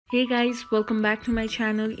Hey guys, welcome back to my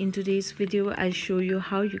channel. In today's video, I'll show you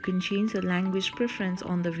how you can change the language preference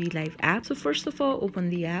on the VLive app. So first of all, open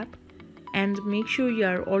the app and make sure you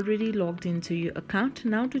are already logged into your account.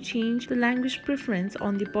 Now to change the language preference,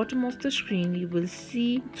 on the bottom of the screen, you will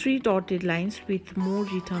see three dotted lines with more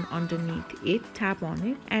written underneath it. Tap on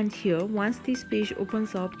it, and here once this page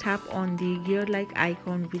opens up, tap on the gear-like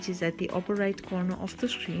icon which is at the upper right corner of the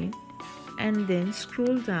screen, and then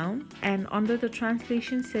scroll down, and under the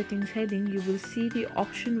translation settings heading you will see the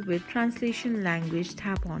option with translation language.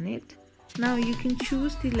 Tap on it. Now you can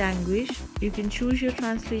choose the language. You can choose your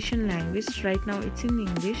translation language. Right now it's in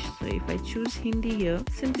English, so if I choose Hindi here,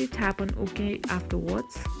 simply tap on OK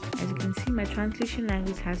afterwards. As you can see, my translation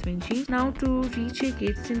language has been changed. Now to recheck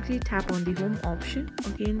it, simply tap on the home option.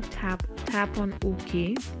 Again tap on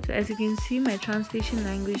OK. So as you can see, my translation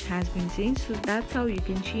language has been changed. So that's how you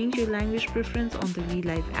can change your language preference on the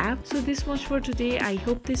VLive app. So this much for today. I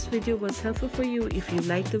hope this video was helpful for you. If you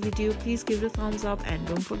liked the video, please give it a thumbs up and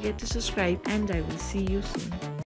don't forget to subscribe, and I will see you soon.